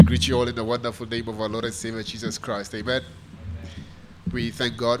greet you all in the wonderful name of our Lord and Savior Jesus Christ. Amen. We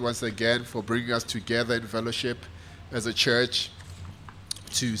thank God once again for bringing us together in fellowship as a church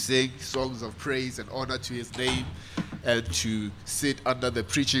to sing songs of praise and honor to His name and to sit under the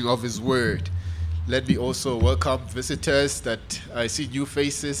preaching of His word. Let me also welcome visitors that I see new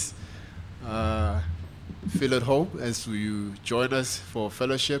faces. Feel at home as you join us for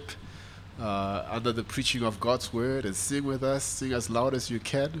fellowship under the preaching of God's word, and sing with us. Sing as loud as you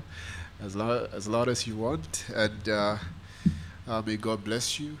can, as loud as you want, and may God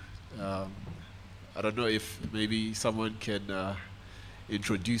bless you. I don't know if maybe someone can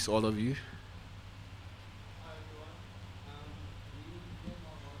introduce all of you.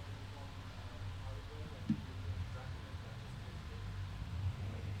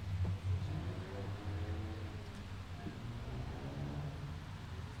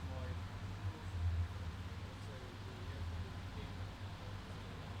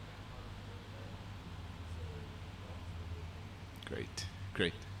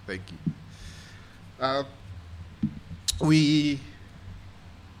 Great. Thank you. We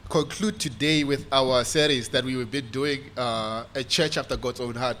conclude today with our series that we have been doing, a church after God's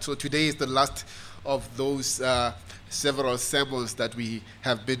own heart. So today is the last of those several sermons that we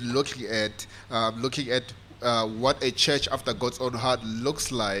have been looking at what a church after God's own heart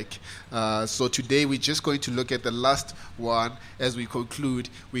looks like. So today we're just going to look at the last one as we conclude.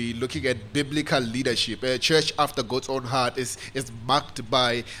 We're looking at biblical leadership. A church after God's own heart is marked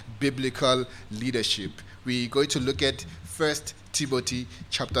by biblical leadership. We're going to look at 1 Timothy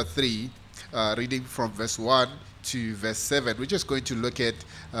chapter 3, reading from verse 1 to verse 7. We're just going to look at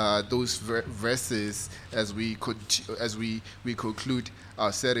those verses as we conclude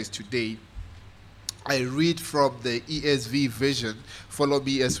our series today. I read from the ESV version. Follow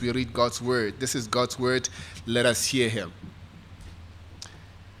me as we read God's word. This is God's word. Let us hear Him.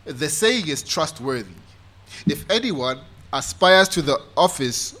 The saying is trustworthy. If anyone aspires to the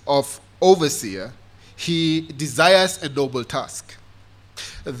office of overseer, he desires a noble task.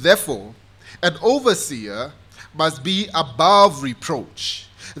 Therefore, an overseer must be above reproach,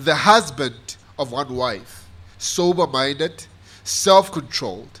 the husband of one wife, sober-minded,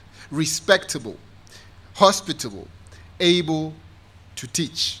 self-controlled, respectable, hospitable, able to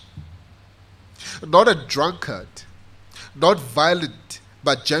teach. Not a drunkard, not violent,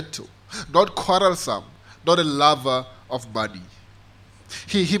 but gentle, not quarrelsome, not a lover of money.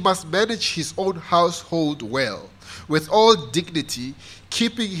 He must manage his own household well, with all dignity,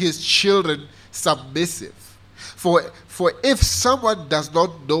 keeping his children submissive. For if someone does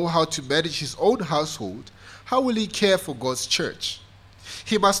not know how to manage his own household, how will he care for God's church?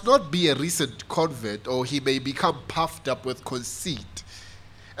 He must not be a recent convert, or he may become puffed up with conceit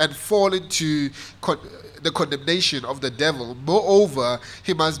and fall into the condemnation of the devil. Moreover,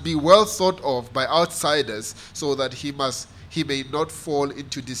 he must be well thought of by outsiders, so that he may not fall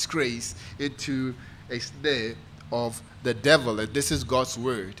into disgrace, into a snare of the devil. And this is God's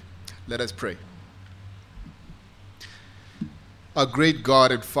word. Let us pray. Our great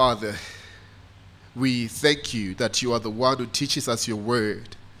God and Father, we thank you that you are the one who teaches us your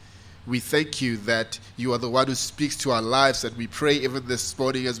word. We thank you that you are the one who speaks to our lives, and we pray even this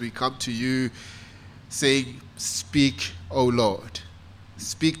morning as we come to you saying, speak, O Lord.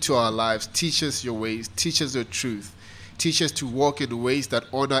 Speak to our lives. Teach us your ways. Teach us your truth. Teach us to walk in ways that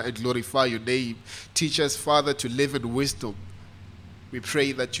honor and glorify your name. Teach us, Father, to live in wisdom. We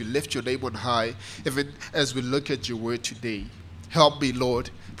pray that you lift your name on high, even as we look at your word today. Help me, Lord.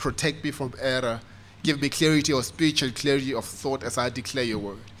 Protect me from error. Give me clarity of speech and clarity of thought as I declare your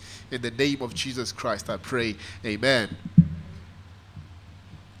word. In the name of Jesus Christ, I pray. Amen.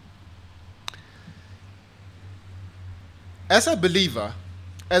 As a believer,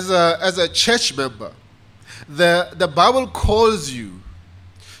 as a church member, the Bible calls you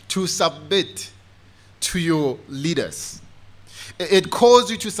to submit to your leaders. It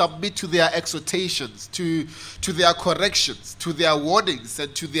calls you to submit to their exhortations, to their corrections, to their warnings,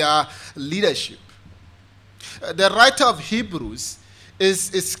 and to their leadership. The writer of Hebrews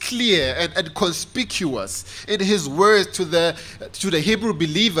is clear and conspicuous in his words to the Hebrew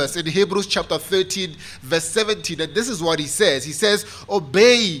believers in Hebrews chapter 13, verse 17. And this is what he says. He says,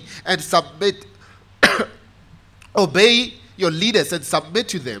 obey and submit. Obey your leaders and submit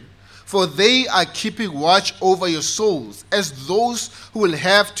to them, for they are keeping watch over your souls as those who will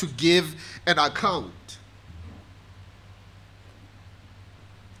have to give an account.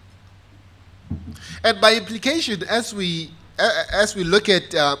 And by implication, as we look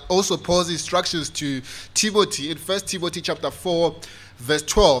at also Paul's instructions to Timothy in 1 Timothy chapter 4, verse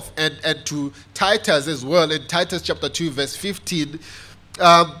 12, and to Titus as well in Titus chapter 2, verse 15,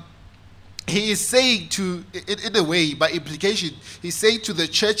 he is saying in a way, by implication, he's saying to the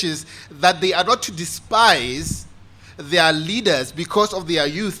churches that they are not to despise their leaders because of their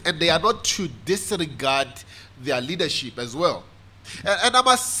youth, and they are not to disregard their leadership as well. And I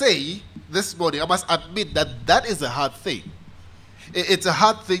must say, this morning, I must admit that that is a hard thing. It's a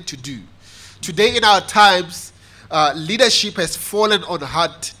hard thing to do. Today in our times, leadership has fallen on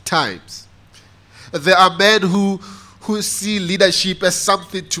hard times. There are men who see leadership as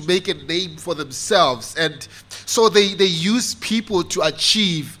something to make a name for themselves, and so they use people to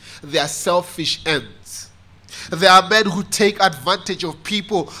achieve their selfish ends. There are men who take advantage of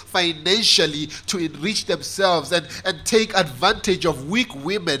people financially to enrich themselves, and take advantage of weak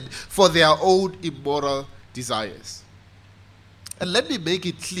women for their own immoral desires. And let me make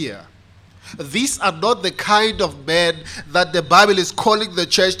it clear, these are not the kind of men that the Bible is calling the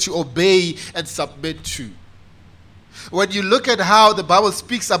church to obey and submit to. When you look at how the Bible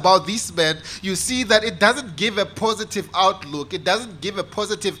speaks about these men, you see that it doesn't give a positive outlook. It doesn't give a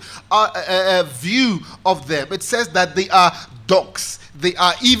positive view of them. It says that they are dogs. They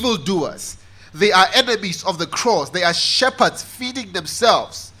are evildoers. They are enemies of the cross. They are shepherds feeding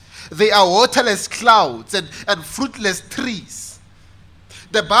themselves. They are waterless clouds and fruitless trees.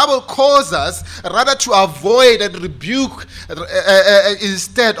 The Bible calls us rather to avoid and rebuke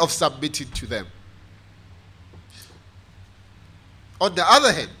instead of submitting to them. On the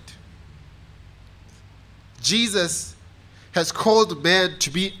other hand, Jesus has called men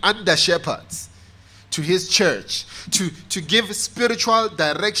to be under shepherds to his church, to give spiritual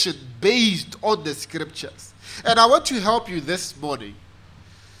direction based on the scriptures. And I want to help you this morning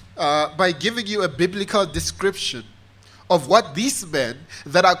by giving you a biblical description of what these men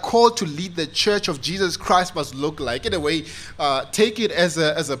that are called to lead the church of Jesus Christ must look like. In a way, take it as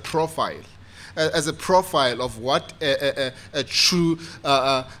a profile. As a profile of what a true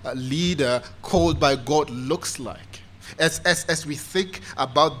leader called by God looks like. As we think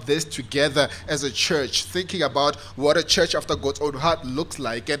about this together as a church, thinking about what a church after God's own heart looks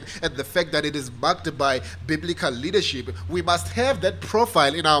like, and the fact that it is marked by biblical leadership, we must have that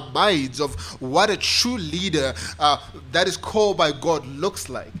profile in our minds of what a true leader that is called by God looks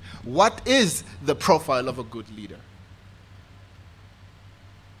like. What is the profile of a good leader?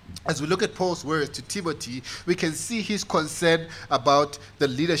 As we look at Paul's words to Timothy, we can see his concern about the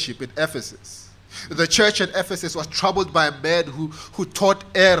leadership in Ephesus. The church at Ephesus was troubled by a man who taught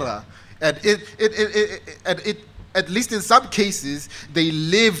error, and it at least in some cases, they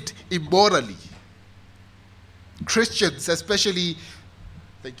lived immorally. Christians, especially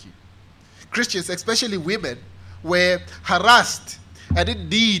women, were harassed and in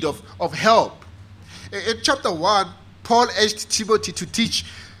need of help. In chapter 1, Paul urged Timothy to teach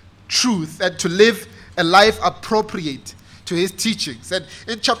truth and to live a life appropriate to his teachings. And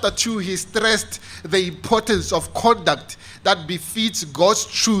in chapter 2, he stressed the importance of conduct that befits God's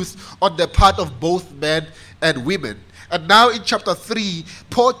truth on the part of both men and women. And now in chapter 3,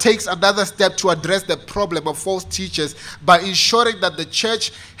 Paul takes another step to address the problem of false teachers by ensuring that the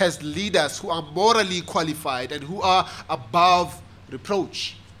church has leaders who are morally qualified and who are above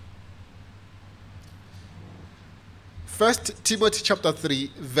reproach. 1 Timothy chapter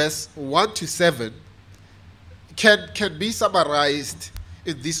 3, verse 1 to 7 can be summarized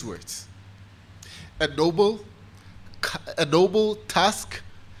in these words. A noble task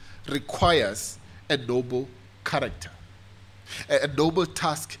requires a noble character. A noble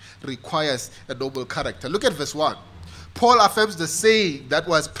task requires a noble character. Look at verse 1. Paul affirms the saying that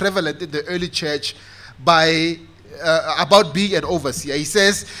was prevalent in the early church about being an overseer. He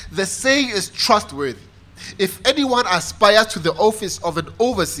says, the saying is trustworthy. If anyone aspires to the office of an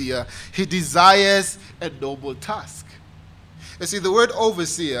overseer, he desires a noble task. You see, the word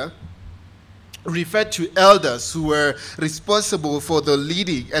overseer referred to elders who were responsible for the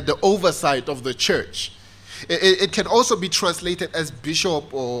leading and the oversight of the church. It can also be translated as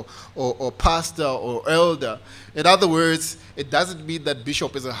bishop or pastor or elder. In other words, it doesn't mean that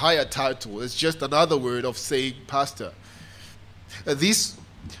bishop is a higher title. It's just another word of saying pastor. These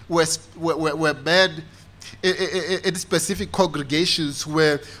were men in specific congregations who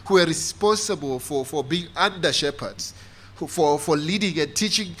were responsible for being under shepherds, for leading and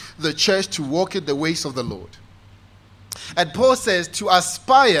teaching the church to walk in the ways of the Lord. And Paul says to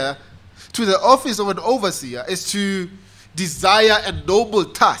aspire to the office of an overseer is to desire a noble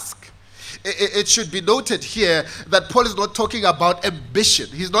task. It should be noted here that Paul is not talking about ambition.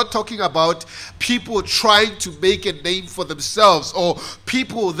 He's not talking about people trying to make a name for themselves, or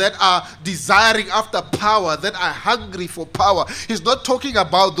people that are desiring after power, that are hungry for power. He's not talking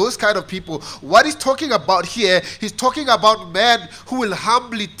about those kind of people. What he's talking about here, he's talking about men who will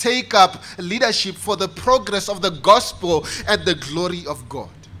humbly take up leadership for the progress of the gospel and the glory of God.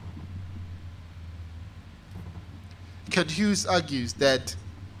 Kent Hughes argues that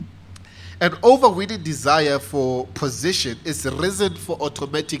an overweening desire for position is a reason for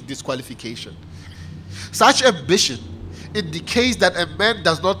automatic disqualification. Such ambition indicates that a man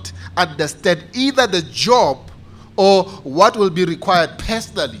does not understand either the job or what will be required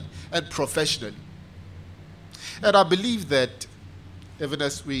personally and professionally. And I believe that, even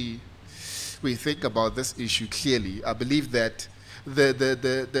as we think about this issue clearly, I believe that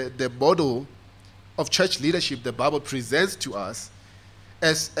the model of church leadership the Bible presents to us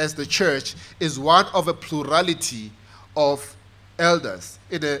as the church is one of a plurality of elders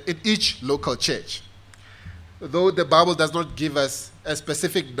in each local church. Though the Bible does not give us a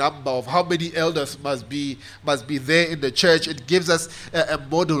specific number of how many elders must be there in the church, it gives us a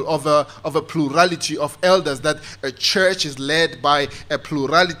model of a plurality of elders, that a church is led by a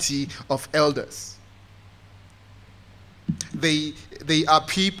plurality of elders. They are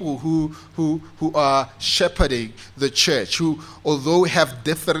people who are shepherding the church, who, although have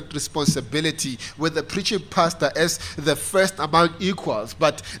different responsibility, with the preaching pastor as the first among equals,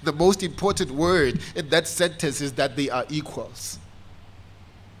 but the most important word in that sentence is that they are equals.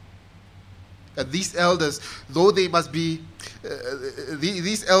 And these elders, though they must be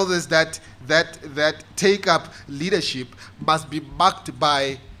these elders that take up leadership, must be marked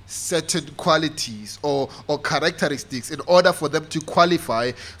by certain qualities or characteristics in order for them to qualify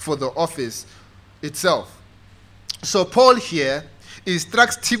for the office itself. So Paul here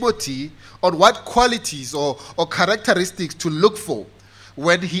instructs Timothy on what qualities or characteristics to look for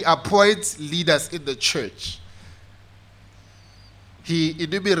when he appoints leaders in the church. He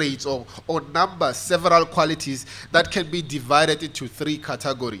enumerates or numbers several qualities that can be divided into three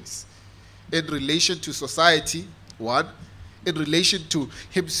categories. In relation to society, 1. In relation to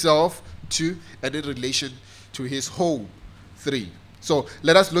himself, 2. And in relation to his home, 3. So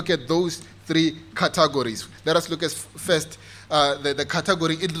let us look at those three categories. Let us look at first the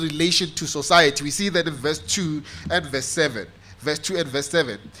category in relation to society. We see that in verse 2 and verse 7. Verse 2 and verse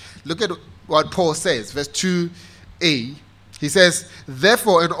 7. Look at what Paul says. Verse 2a. He says,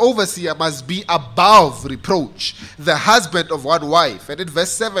 therefore an overseer must be above reproach, the husband of one wife. And in verse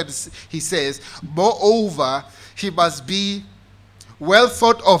 7 he says, moreover, he must be well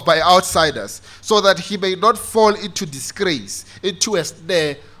thought of by outsiders, so that he may not fall into disgrace, into a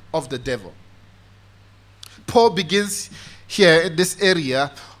snare of the devil. Paul begins here in this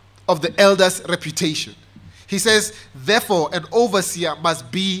area of the elder's reputation. He says, therefore an overseer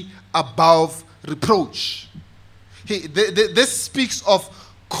must be above reproach. This speaks of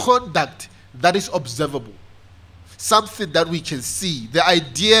conduct that is observable, something that we can see. The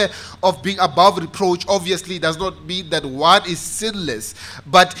idea of being above reproach obviously does not mean that one is sinless,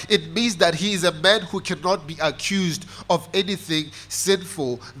 but it means that he is a man who cannot be accused of anything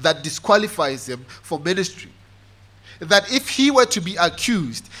sinful that disqualifies him for ministry. That if he were to be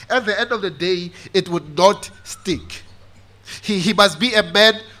accused, at the end of the day, it would not stick. He must be a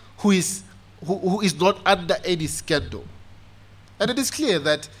man who is not under any scandal. And it is clear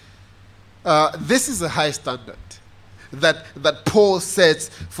that this is a high standard that Paul sets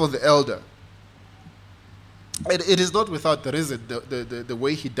for the elder. And it is not without the reason, the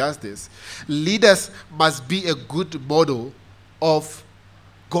way he does this. Leaders must be a good model of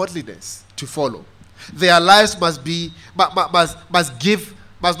godliness to follow. Their lives must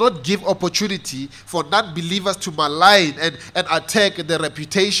not give opportunity for non-believers to malign and attack the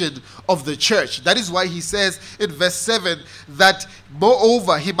reputation of the church. That is why he says in verse 7 that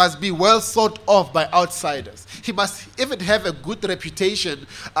moreover he must be well thought of by outsiders. He must even have a good reputation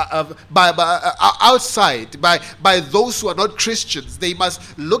outside by those who are not Christians. They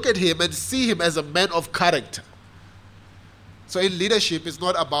must look at him and see him as a man of character. So in leadership, it's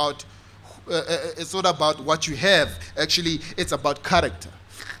not about what you have. Actually, it's about character.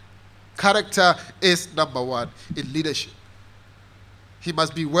 Character is number one in leadership. He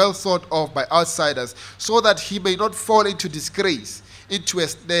must be well thought of by outsiders, so that he may not fall into disgrace, into a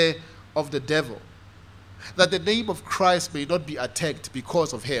snare of the devil. That the name of Christ may not be attacked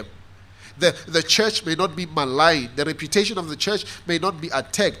because of him. The church may not be maligned. The reputation of the church may not be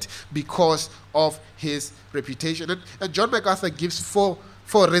attacked because of his reputation. And John MacArthur gives four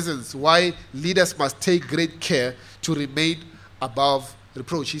reasons why leaders must take great care to remain above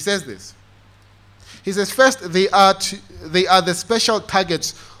reproach. He says this. He says, first, they are the special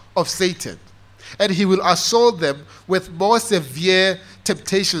targets of Satan, and he will assault them with more severe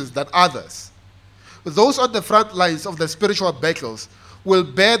temptations than others. Those on the front lines of the spiritual battles will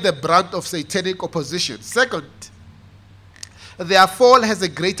bear the brunt of satanic opposition. Second, their fall has a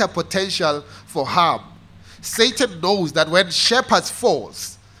greater potential for harm. Satan knows that when a shepherd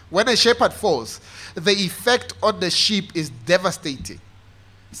falls, the effect on the sheep is devastating.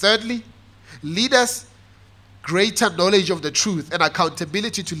 Thirdly, leaders' greater knowledge of the truth and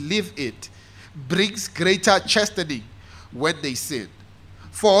accountability to live it brings greater chastening when they sin.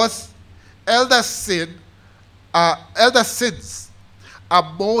 Fourth, elder sins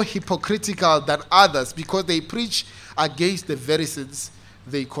are more hypocritical than others because they preach against the very sins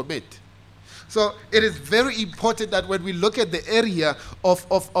they commit. So it is very important that when we look at the area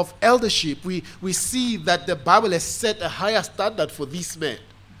of eldership, we see that the Bible has set a higher standard for these men.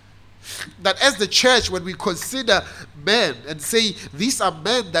 That as the church, when we consider men and say these are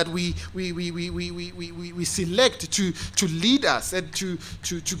men that we select to lead us and to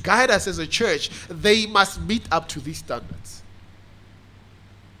guide us as a church, they must meet up to these standards.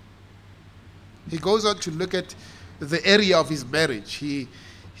 He goes on to look at the area of his marriage. He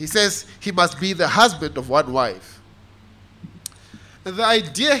says he must be the husband of one wife. And the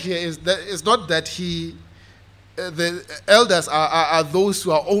idea here is not that the elders are those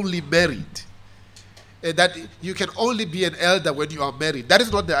who are only married. That you can only be an elder when you are married. That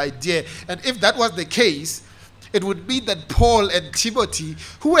is not the idea. And if that was the case, it would mean that Paul and Timothy,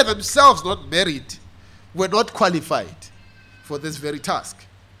 who were themselves not married, were not qualified for this very task.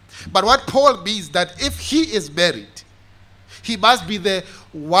 But what Paul means that if he is married, he must be the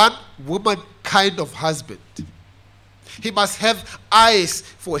one woman kind of husband. He must have eyes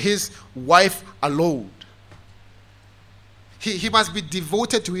for his wife alone. He must be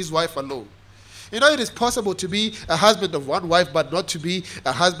devoted to his wife alone. You know, it is possible to be a husband of one wife, but not to be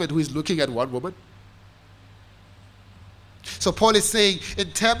a husband who is looking at one woman. So Paul is saying,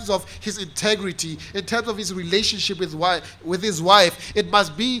 in terms of his integrity, in terms of his relationship with his wife, it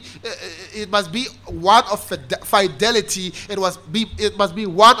must be one of fidelity. It must be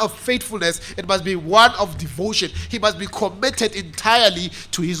one of faithfulness. It must be one of devotion. He must be committed entirely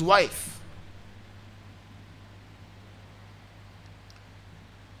to his wife.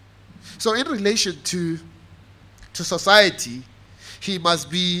 So in relation to society, he must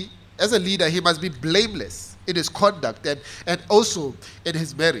be, as a leader, he must be blameless in his conduct and also in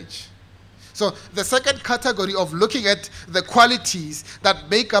his marriage. So the second category of looking at the qualities that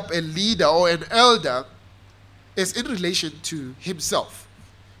make up a leader or an elder is in relation to himself.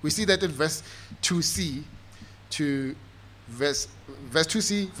 We see that in verse 2c to verse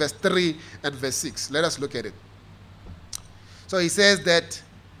 2c, verse 3, and verse 6. Let us look at it. So he says that,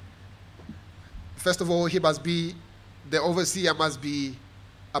 first of all, the overseer must be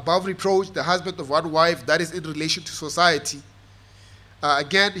above reproach, the husband of one wife. That is in relation to society.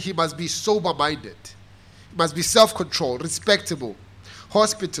 Again, he must be sober-minded. He must be self-controlled, respectable,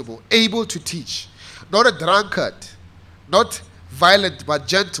 hospitable, able to teach, not a drunkard, not violent but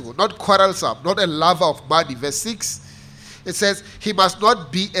gentle, not quarrelsome, not a lover of money. Verse 6, it says, he must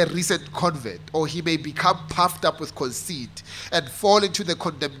not be a recent convert, or he may become puffed up with conceit and fall into the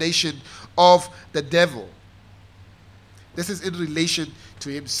condemnation of the devil. This is in relation to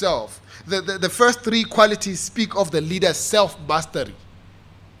himself. The first three qualities speak of the leader's self-mastery.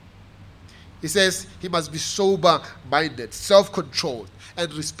 He says he must be sober-minded, self-controlled,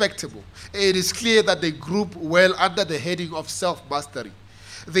 and respectable. It is clear that they group well under the heading of self-mastery.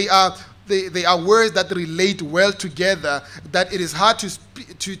 They are words that relate well together, that it is hard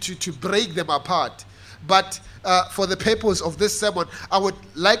to break them apart. But for the purpose of this sermon, I would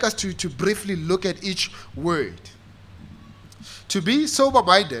like us to briefly look at each word. To be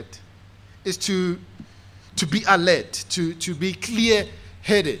sober-minded is to be alert, to be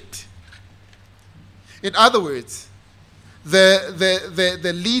clear-headed. In other words,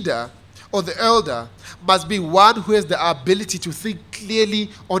 the leader or the elder must be one who has the ability to think clearly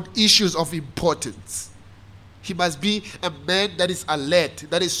on issues of importance. He must be a man that is alert,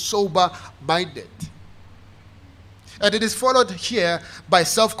 that is sober-minded. And it is followed here by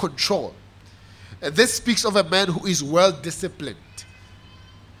self-control. This speaks of a man who is well-disciplined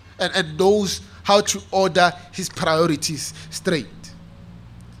and knows how to order his priorities straight.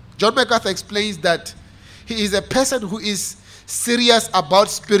 John MacArthur explains that he is a person who is serious about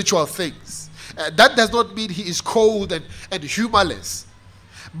spiritual things. That does not mean he is cold and humorless,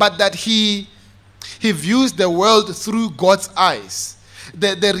 but that he views the world through God's eyes.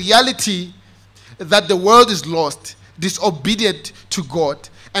 The reality that the world is lost, disobedient to God,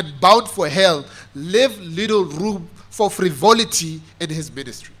 and bound for hell leave little room for frivolity in his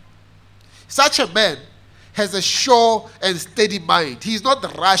ministry. Such a man has a sure and steady mind. He is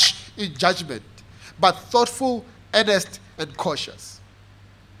not rash in judgment, but thoughtful, earnest, and cautious.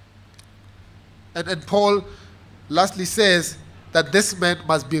 And Paul lastly says that this man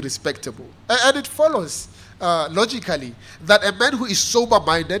must be respectable. And it follows logically that a man who is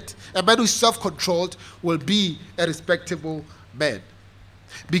sober-minded, a man who is self-controlled, will be a respectable man.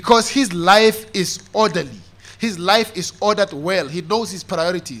 Because his life is orderly. His life is ordered well. He knows his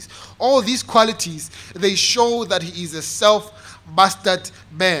priorities. All these qualities, they show that he is a self-mastered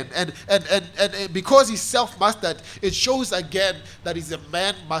man. And because he's self-mastered, it shows again that he's a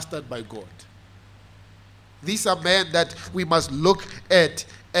man mastered by God. These are men that we must look at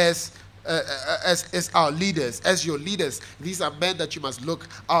as our leaders, as your leaders. These are men that you must look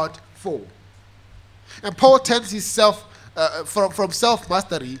out for. And Paul turns himself from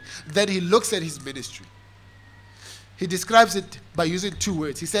self-mastery, then he looks at his ministry. He describes it by using two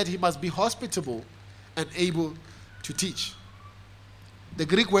words. He said he must be hospitable and able to teach. The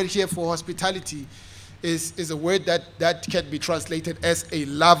Greek word here for hospitality is a word that can be translated as a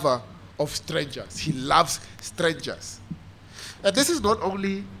lover of strangers. He loves strangers. And this is not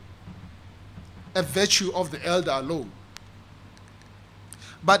only a virtue of the elder alone,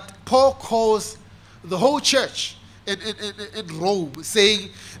 but Paul calls the whole church in Rome,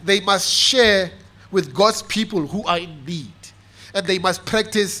 saying they must share with God's people who are in need, and they must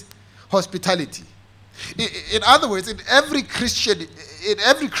practice hospitality. In other words, in every Christian,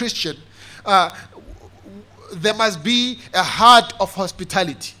 there must be a heart of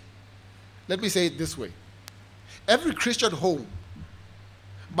hospitality. Let me say it this way: every Christian home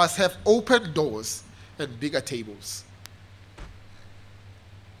must have open doors and bigger tables.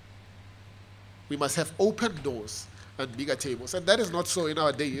 We must have open doors and bigger tables, and that is not so in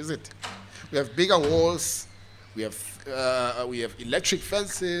our day, is it? We have bigger walls. We have electric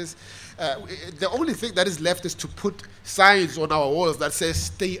fences. The only thing that is left is to put signs on our walls that says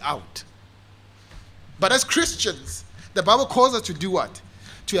 "Stay out." But as Christians, the Bible calls us to do what?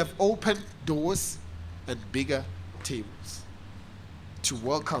 To have open doors and bigger tables, to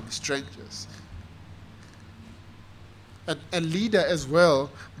welcome strangers. And a leader as well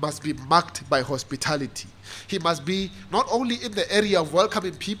must be marked by hospitality. He must be not only in the area of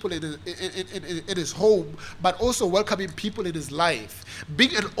welcoming people in his home, but also welcoming people in his life.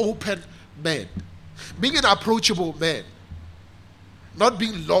 Being an open man, being an approachable man, not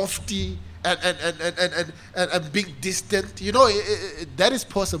being lofty and being distant. You know, that is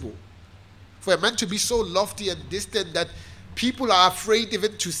possible. For a man to be so lofty and distant that people are afraid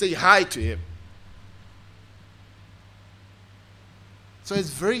even to say hi to him. So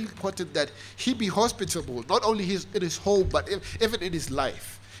it's very important that he be hospitable, not only in his home, but even in his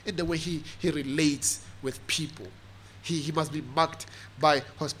life, in the way he relates with people. He must be marked by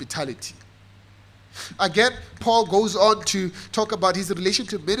hospitality. Again, Paul goes on to talk about his relation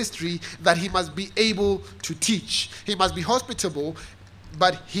to ministry, that he must be able to teach. He must be hospitable,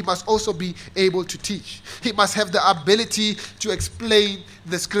 but he must also be able to teach. He must have the ability to explain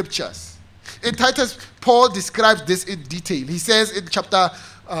the scriptures. In Titus, Paul describes this in detail. He says in chapter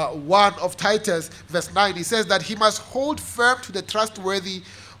 1 of Titus, verse 9, he says that he must hold firm to the trustworthy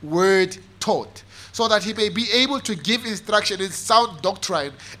word taught, so that he may be able to give instruction in sound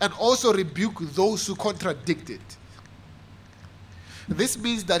doctrine and also rebuke those who contradict it. This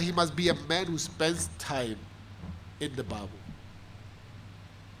means that he must be a man who spends time in the Bible.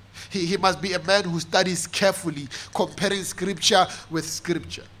 He must be a man who studies carefully, comparing scripture with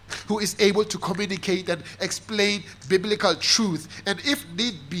scripture, who is able to communicate and explain biblical truth, and if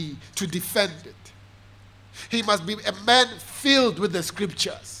need be, to defend it. He must be a man filled with the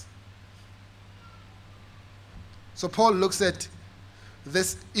scriptures. So Paul looks at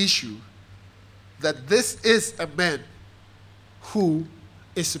this issue, that this is a man who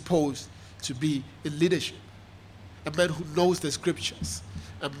is supposed to be in leadership, a man who knows the scriptures,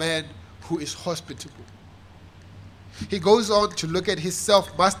 a man who is hospitable. He goes on to look at his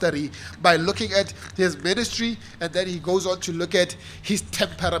self-mastery by looking at his ministry, and then he goes on to look at his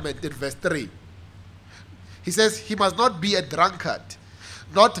temperament in verse 3. He says he must not be a drunkard,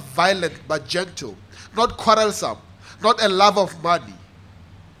 not violent but gentle, not quarrelsome, not a lover of money.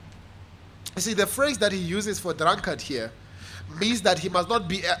 You see, the phrase that he uses for drunkard here means that he must not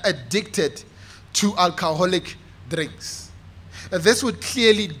be addicted to alcoholic drinks. And this would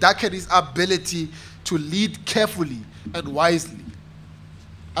clearly darken his ability to lead carefully and wisely.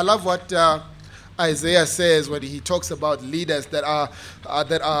 I love what Isaiah says when he talks about leaders that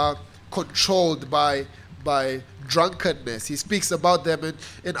are controlled by by drunkenness. He speaks about them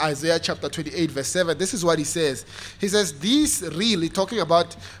in Isaiah chapter 28, verse 7. This is what he says. He says, these really, talking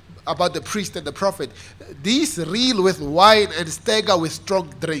about the priest and the prophet, these reel with wine and stagger with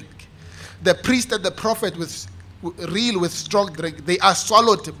strong drink. The priest and the prophet reel with strong drink. They are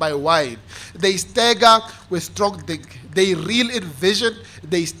swallowed by wine. They stagger with strong drink. They reel in vision.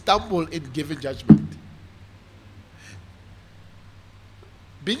 They stumble in giving judgment.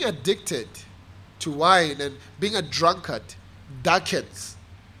 Being addicted to wine and being a drunkard darkens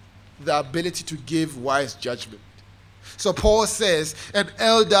the ability to give wise judgment. So Paul says an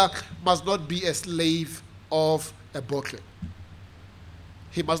elder must not be a slave of a bottle.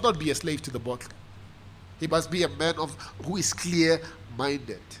 He must not be a slave to the bottle. He must be a man who is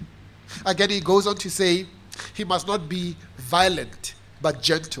clear-minded. Again, he goes on to say he must not be violent but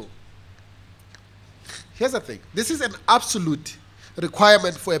gentle. Here's the thing. This is an absolute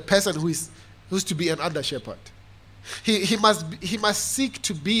requirement for a person who's to be an under shepherd. He must seek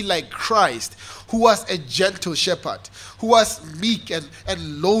to be like Christ, who was a gentle shepherd, who was meek and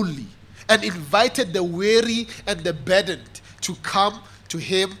lowly, and invited the weary and the burdened to come to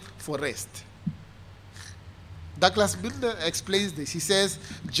him for rest. Douglas Milner explains this. He says,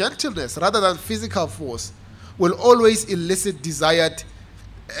 gentleness rather than physical force will always elicit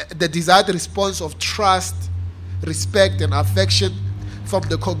the desired response of trust, respect, and affection from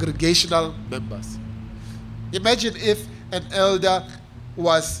the congregational members. Imagine if an elder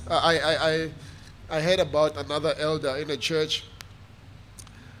was, I heard about another elder in a church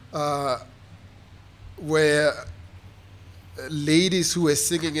where ladies who were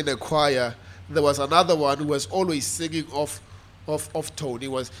singing in a choir, there was another one who was always singing off tone.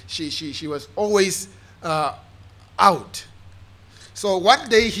 She was always out. So one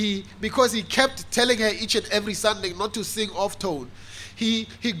day because he kept telling her each and every Sunday not to sing off tone, he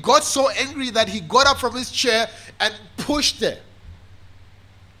got so angry that he got up from his chair and pushed her.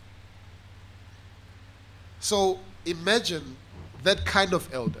 So imagine that kind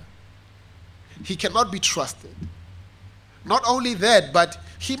of elder. He cannot be trusted. Not only that, but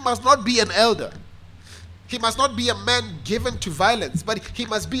he must not be an elder. He must not be a man given to violence, but he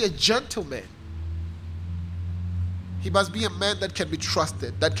must be a gentleman. He must be a man that can be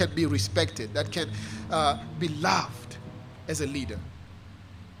trusted, that can be respected, that can be loved as a leader.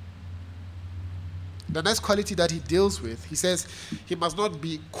 The next quality that he deals with, he says, he must not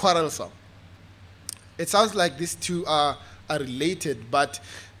be quarrelsome. It sounds like these two are related, but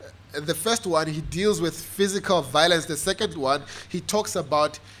the first one, he deals with physical violence. The second one, he talks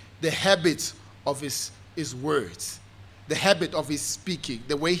about the habits of his words, the habit of his speaking,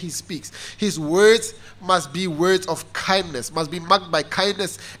 the way he speaks. His words must be words of kindness, must be marked by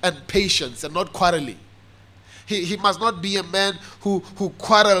kindness and patience and not quarreling. He must not be a man who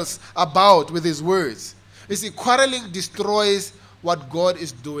quarrels about with his words. You see, quarreling destroys what God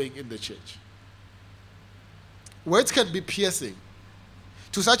is doing in the church. Words can be piercing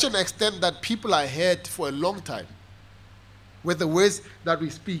to such an extent that people are hurt for a long time with the words that we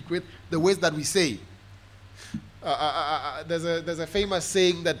speak, with the words that we say. There's a famous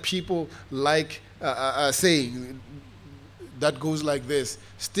saying that people like saying that goes like this: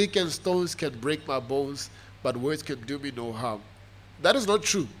 stick and stones can break my bones, but words can do me no harm. That is not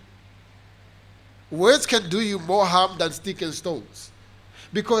true. Words can do you more harm than stick and stones,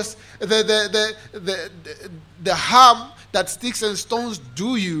 because the harm that sticks and stones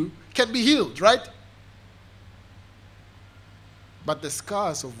do you can be healed, right? But the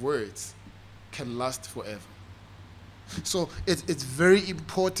scars of words can last forever. So it's very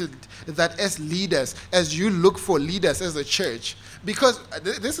important that as leaders, as you look for leaders as a church, because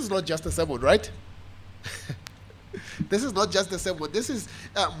this is not just a sermon, right? This is not just a sermon. This is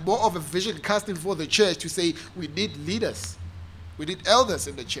more of a vision casting for the church to say we need leaders. We need elders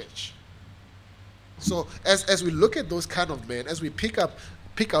in the church. So as we look at those kind of men, as we pick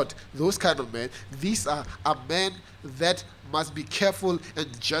out those kind of men, these are men that must be careful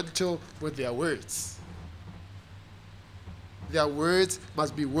and gentle with their words. Their words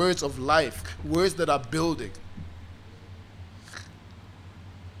must be words of life, words that are building.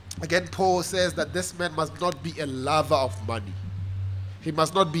 Again, Paul says that this man must not be a lover of money. He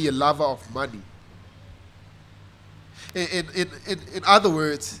must not be a lover of money. In other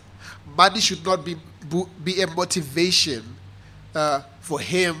words, money should not be a motivation for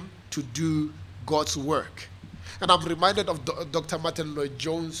him to do God's work. And I'm reminded of Dr. Martin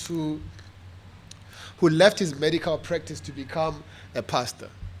Lloyd-Jones, who left his medical practice to become a pastor.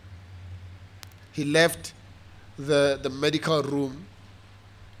 He left the medical room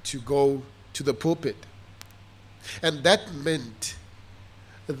to go to the pulpit. And that meant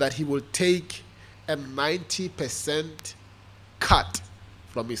that he will take and 90% cut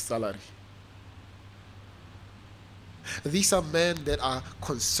from his salary. These are men that are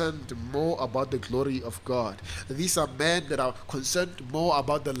concerned more about the glory of God. These are men that are concerned more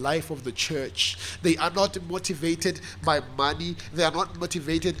about the life of the church. They are not motivated by money. They are not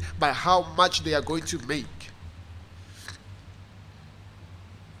motivated by how much they are going to make.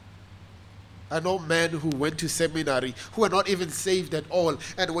 I know men who went to seminary who are not even saved at all.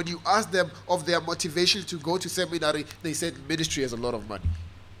 And when you ask them of their motivation to go to seminary, they said ministry has a lot of money.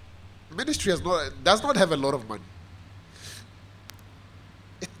 Ministry does not have a lot of money.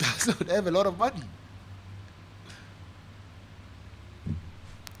 It does not have a lot of money.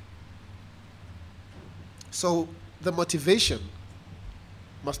 So the motivation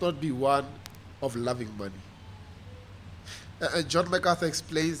must not be one of loving money. John MacArthur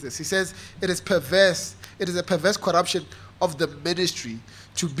explains this. He says, it is perverse. It is a perverse corruption of the ministry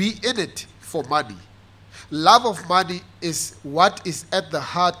to be in it for money. Love of money is what is at the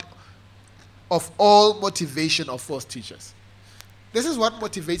heart of all motivation of false teachers. This is what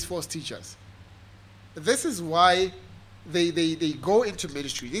motivates false teachers. This is why they go into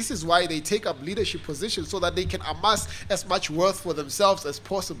ministry. This is why they take up leadership positions, so that they can amass as much wealth for themselves as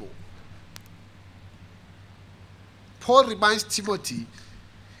possible. Paul reminds Timothy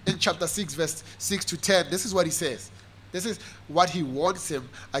in chapter 6, verse 6 to 10. This is what he says. This is what he warns him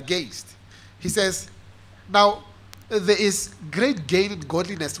against. He says, now there is great gain in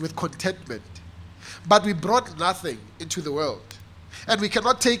godliness with contentment, but we brought nothing into the world, and we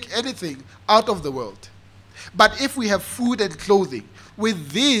cannot take anything out of the world. But if we have food and clothing, with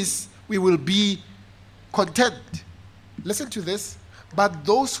this we will be content. Listen to this. But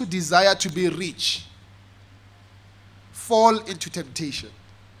those who desire to be rich fall into temptation,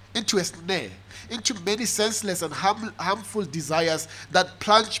 into a snare, into many senseless and harmful desires that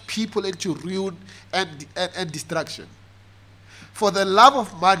plunge people into ruin and destruction. For the love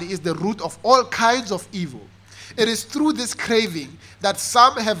of money is the root of all kinds of evil. It is through this craving that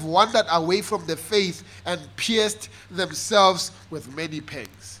some have wandered away from the faith and pierced themselves with many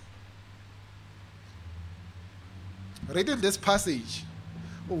pangs. Reading this passage,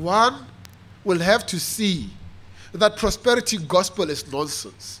 one will have to see that prosperity gospel is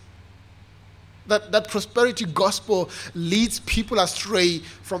nonsense. That prosperity gospel leads people astray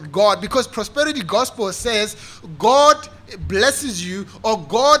from God, because prosperity gospel says God blesses you, or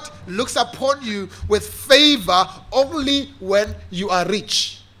God looks upon you with favor only when you are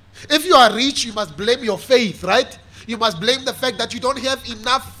rich. If you are rich, you must blame your faith, right? You must blame the fact that you don't have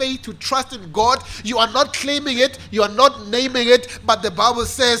enough faith to trust in God. You are not claiming it. You are not naming it. But the Bible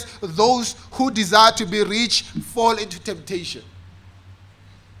says those who desire to be rich fall into temptation.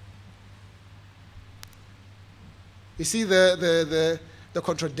 You see the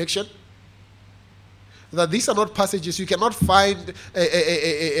contradiction? That these are not passages. You cannot find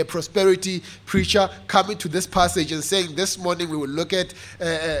a prosperity preacher coming to this passage and saying, this morning we will look at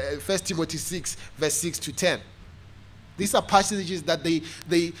 1 Timothy 6, verse 6 to 10. These are passages that they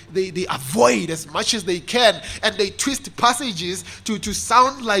avoid as much as they can, and they twist passages to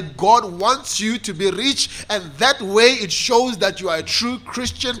sound like God wants you to be rich, and that way it shows that you are a true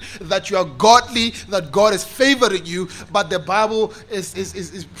Christian, that you are godly, that God is favoring you. But the Bible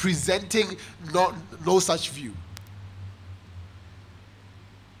is presenting no such view.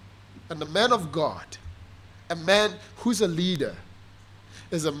 And the man of God, a man who's a leader,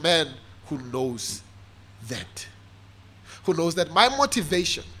 is a man who knows that. Who knows that my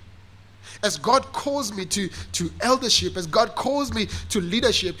motivation, as God calls me to eldership, as God calls me to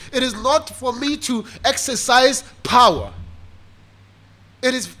leadership, it is not for me to exercise power.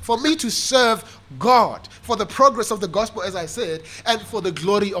 It is for me to serve God, for the progress of the gospel, as I said, and for the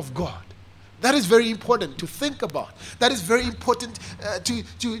glory of God. That is very important to think about. That is very important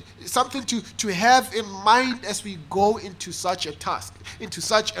to something to have in mind as we go into such a task, into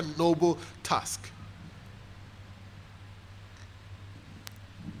such a noble task.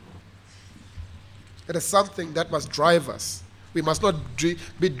 It is something that must drive us. We must not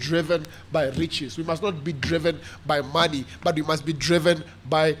be driven by riches. We must not be driven by money, but we must be driven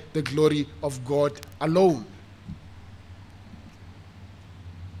by the glory of God alone.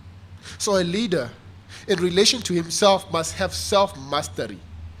 So a leader, in relation to himself, must have self-mastery.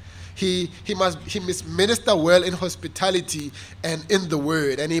 He must minister well in hospitality and in the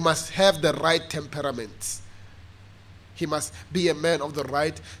word, and he must have the right temperaments. He must be a man of the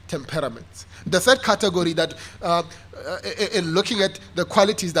right temperament. The third category that, in looking at the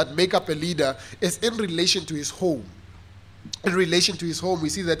qualities that make up a leader, is in relation to his home. In relation to his home, we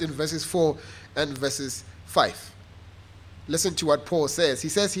see that in verses 4 and verses 5. Listen to what Paul says. He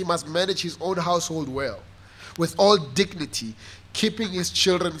says he must manage his own household well, with all dignity, keeping his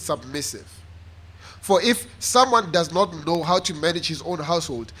children submissive. For if someone does not know how to manage his own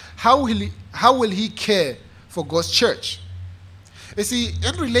household, how will he care for God's church? You see,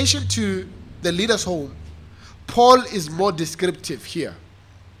 in relation to the leader's home, Paul is more descriptive here.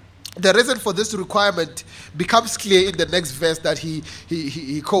 The reason for this requirement becomes clear in the next verse that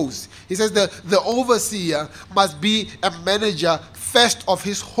he quotes. He says the overseer must be a manager first of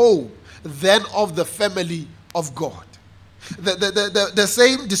his home, then of the family of God. The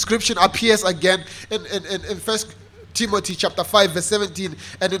same description appears again in 1 Timothy chapter 5 verse 17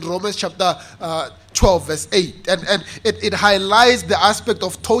 and in Romans chapter 12 verse 8. And it highlights the aspect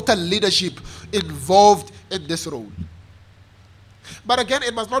of total leadership involved in this role. But again,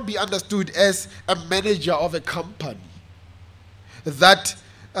 it must not be understood as a manager of a company that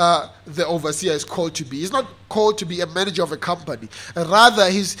the overseer is called to be. He's not called to be a manager of a company. Rather,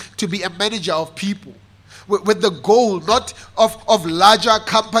 he's to be a manager of people with the goal not of larger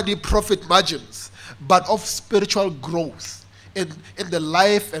company profit margins, but of spiritual growth in the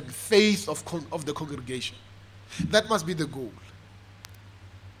life and faith of the congregation. That must be the goal.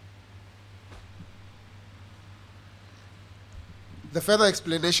 The further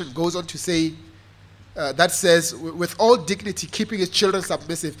explanation goes on to say, that says, with all dignity, keeping his children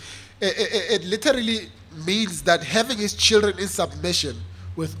submissive. It literally means that having his children in submission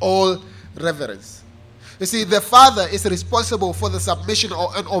with all reverence. You see, the father is responsible for the submission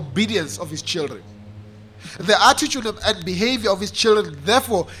and obedience of his children. The attitude and behavior of his children,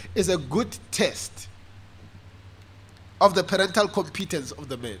 therefore, is a good test of the parental competence of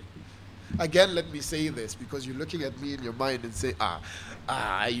the man. Again, let me say this, because you're looking at me in your mind and say,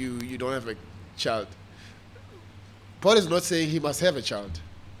 you don't have a child. Paul is not saying he must have a child.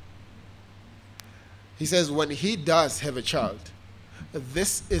 He says when he does have a child,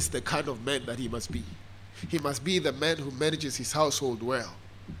 this is the kind of man that he must be. He must be the man who manages his household well.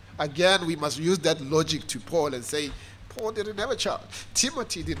 Again, we must use that logic to Paul and say, Paul didn't have a child.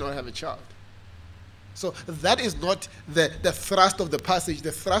 Timothy did not have a child. So that is not the thrust of the passage.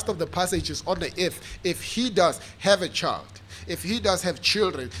 The thrust of the passage is on the if he does have a child, if he does have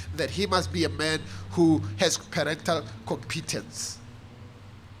children, that he must be a man who has parental competence.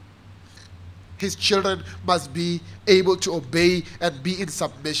 His children must be able to obey and be in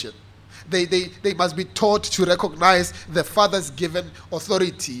submission. They must be taught to recognize the father's given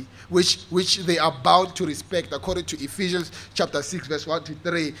authority, which they are bound to respect, according to Ephesians chapter 6 verse 1 to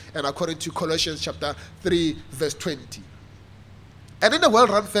 3 and according to Colossians chapter 3 verse 20. And in a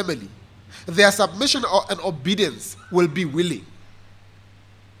well-run family, their submission and obedience will be willing.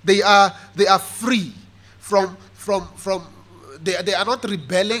 They are free from they are not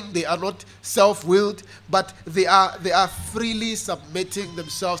rebelling, they are not self-willed, but they are freely submitting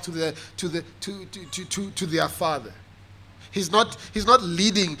themselves to their father. He's not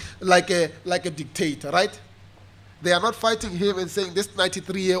leading like a dictator, right? They are not fighting him and saying this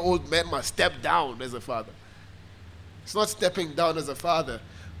 93-year-old man must step down as a father. It's not stepping down as a father,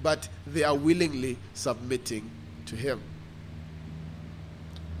 but they are willingly submitting to him.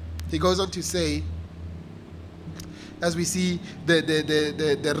 He goes on to say, as we see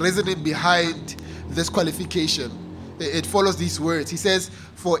the reasoning behind this qualification, it follows these words. He says,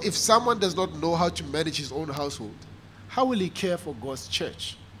 for if someone does not know how to manage his own household, how will he care for God's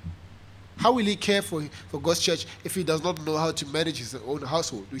church? How will he care for God's church if he does not know how to manage his own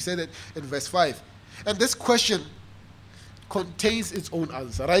household? We say that in verse 5. And this question contains its own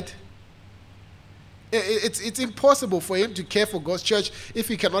answer, right? It's impossible for him to care for God's church if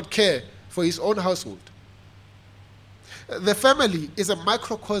he cannot care for his own household. The family is a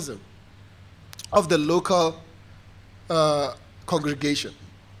microcosm of the local congregation.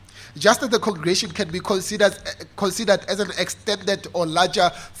 Just as the congregation can be considered as an extended or larger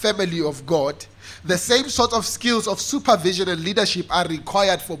family of God, the same sort of skills of supervision and leadership are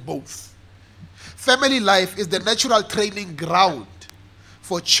required for both. Family life is the natural training ground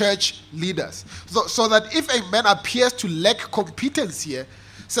for church leaders. So that if a man appears to lack competence here,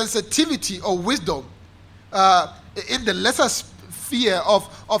 sensitivity or wisdom in the lesser sphere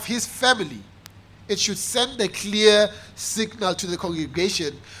of his family, it should send a clear signal to the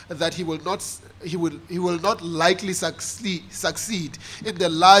congregation that he will not likely succeed in the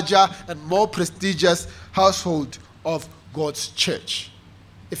larger and more prestigious household of God's church.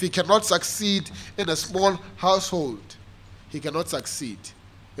 If he cannot succeed in a small household, he cannot succeed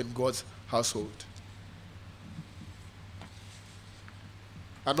in God's household.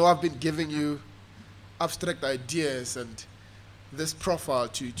 I know I've been giving you abstract ideas and this profile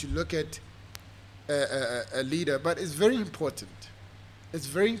to look at a leader, but it's very important. It's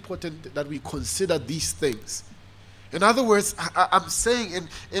very important that we consider these things. In other words, I'm saying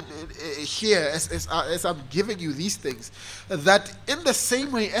here, as I'm giving you these things, that in the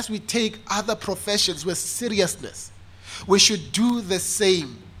same way as we take other professions with seriousness, we should do the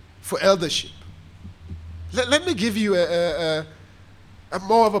same for eldership. Let me give you a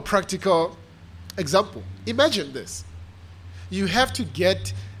more of a practical example. Imagine this. You have to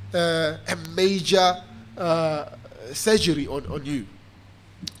get a major surgery on you.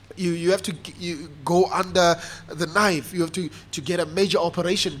 You have to go under the knife. You have to get a major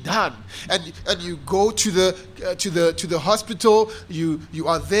operation done, and you go to the hospital. You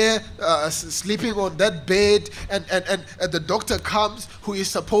are there sleeping on that bed, and the doctor comes who is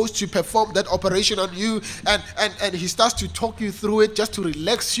supposed to perform that operation on you, and he starts to talk you through it just to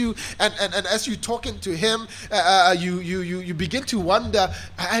relax you, and as you're talking to him, you begin to wonder.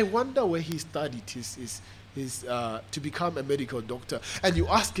 I wonder where he studied his to become a medical doctor. And you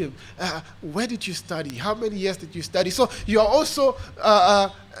ask him, where did you study? How many years did you study? So you are also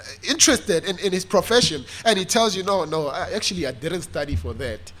interested in his profession. And he tells you, no, actually I didn't study for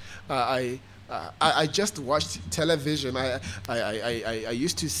that. I just watched television. I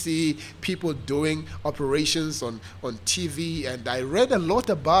used to see people doing operations on TV, and I read a lot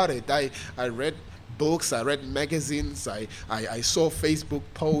about it. I read books, I read magazines, I saw Facebook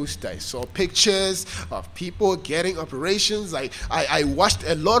posts, I saw pictures of people getting operations, I watched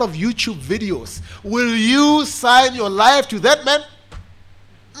a lot of YouTube videos. Will you sign your life to that man?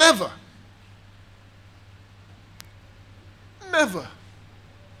 Never. Never.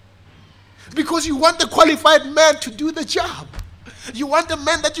 Because you want the qualified man to do the job. You want a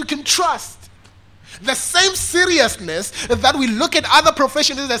man that you can trust. The same seriousness that we look at other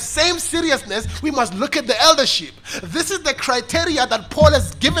professions is the same seriousness we must look at the eldership. This is the criteria that Paul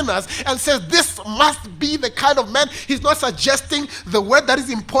has given us and says this must be the kind of man. He's not suggesting the word that is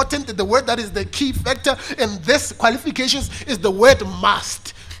important, the word that is the key factor in this qualifications is the word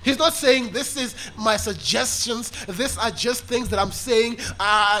must. He's not saying this is my suggestions. These are just things that I'm saying.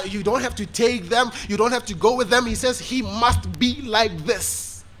 You don't have to take them. You don't have to go with them. He says he must be like this.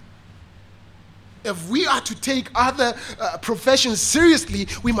 If we are to take other professions seriously,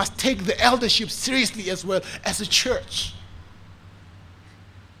 we must take the eldership seriously as well as a church.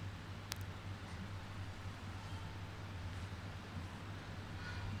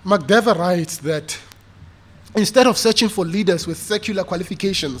 McDever writes that instead of searching for leaders with secular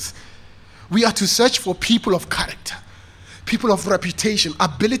qualifications, we are to search for people of character, people of reputation,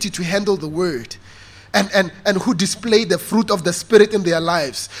 ability to handle the word, and who display the fruit of the Spirit in their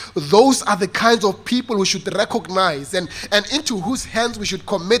lives. Those are the kinds of people we should recognize and into whose hands we should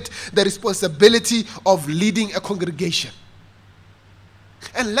commit the responsibility of leading a congregation.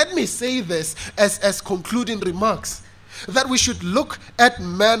 And let me say this as concluding remarks, that we should look at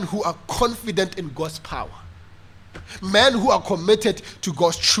men who are confident in God's power, men who are committed to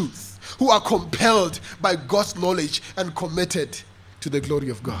God's truth, who are compelled by God's knowledge and committed to the glory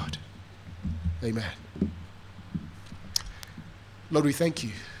of God. Amen. Lord, we thank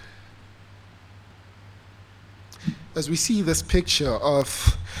you. As we see this picture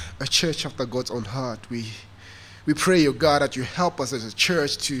of a church after God's own heart, we pray, oh God, that you help us as a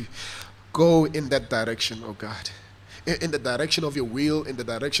church to go in that direction, oh God. In the direction of your will, in the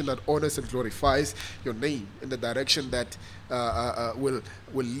direction that honors and glorifies your name, in the direction that will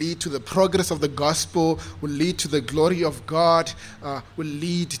lead to the progress of the gospel, will lead to the glory of God, will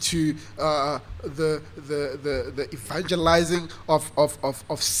lead to the evangelizing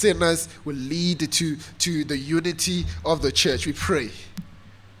of sinners, will lead to the unity of the church. We pray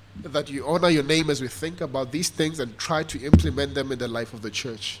that you honor your name as we think about these things and try to implement them in the life of the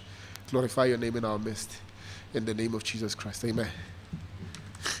church. Glorify your name in our midst. In the name of Jesus Christ. Amen.